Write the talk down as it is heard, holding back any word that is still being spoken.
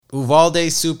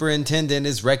Uvalde Superintendent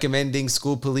is recommending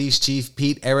School Police Chief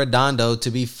Pete Arredondo to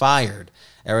be fired.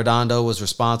 Arredondo was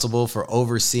responsible for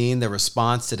overseeing the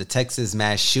response to the Texas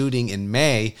mass shooting in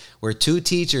May, where 2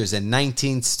 teachers and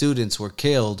 19 students were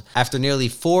killed after nearly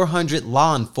 400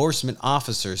 law enforcement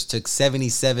officers took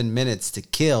 77 minutes to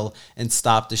kill and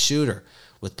stop the shooter.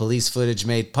 With police footage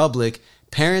made public,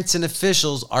 parents and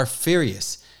officials are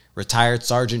furious. Retired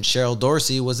Sergeant Cheryl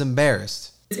Dorsey was embarrassed.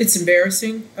 It's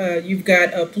embarrassing. You've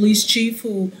got a police chief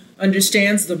who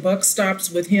understands the buck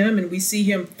stops with him, and we see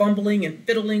him fumbling and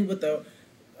fiddling with a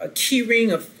key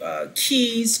ring of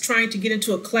keys, trying to get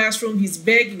into a classroom. He's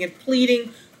begging and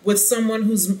pleading with someone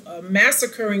who's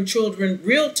massacring children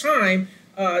real time,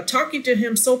 talking to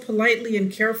him so politely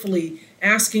and carefully,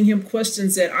 asking him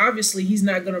questions that obviously he's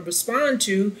not going to respond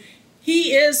to.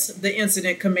 He is the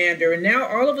incident commander, and now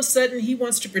all of a sudden he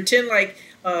wants to pretend like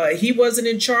he wasn't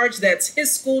in charge. That's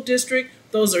his school district.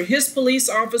 Those are his police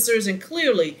officers, and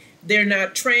clearly they're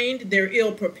not trained, they're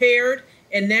ill prepared,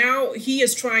 and now he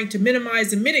is trying to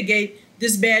minimize and mitigate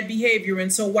this bad behavior.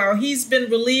 And so while he's been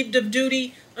relieved of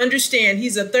duty, understand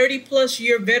he's a 30-plus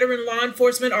year veteran law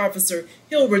enforcement officer.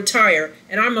 He'll retire,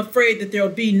 and I'm afraid that there'll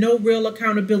be no real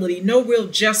accountability, no real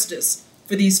justice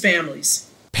for these families.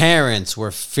 Parents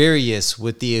were furious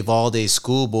with the Uvalde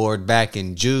School Board back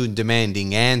in June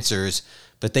demanding answers,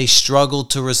 but they struggled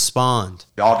to respond.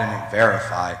 Y'all didn't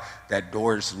verify that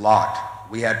doors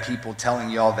locked. We had people telling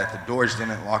y'all that the doors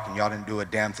didn't lock and y'all didn't do a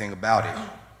damn thing about it.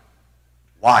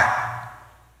 Why?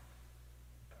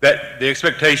 That the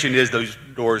expectation is those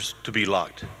doors to be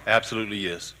locked. Absolutely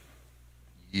is.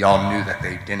 Y'all knew that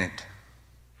they didn't.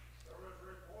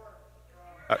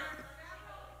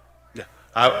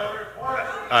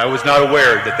 I was not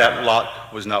aware that that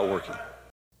lock was not working.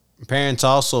 Parents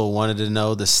also wanted to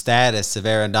know the status of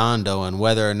Arredondo and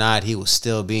whether or not he was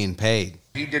still being paid.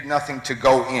 He did nothing to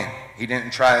go in. He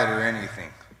didn't try it or anything.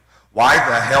 Why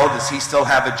the hell does he still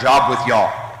have a job with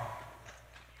y'all?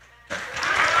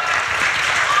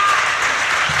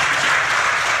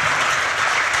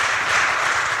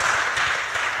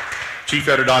 Chief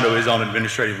Arredondo is on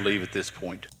administrative leave at this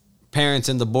point. Parents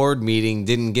in the board meeting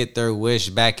didn't get their wish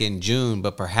back in June,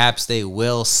 but perhaps they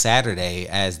will Saturday,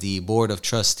 as the Board of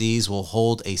Trustees will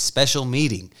hold a special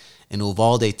meeting in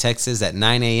Uvalde, Texas at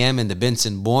 9 a.m. in the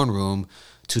Benson Bourne Room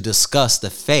to discuss the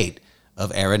fate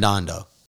of Arredondo.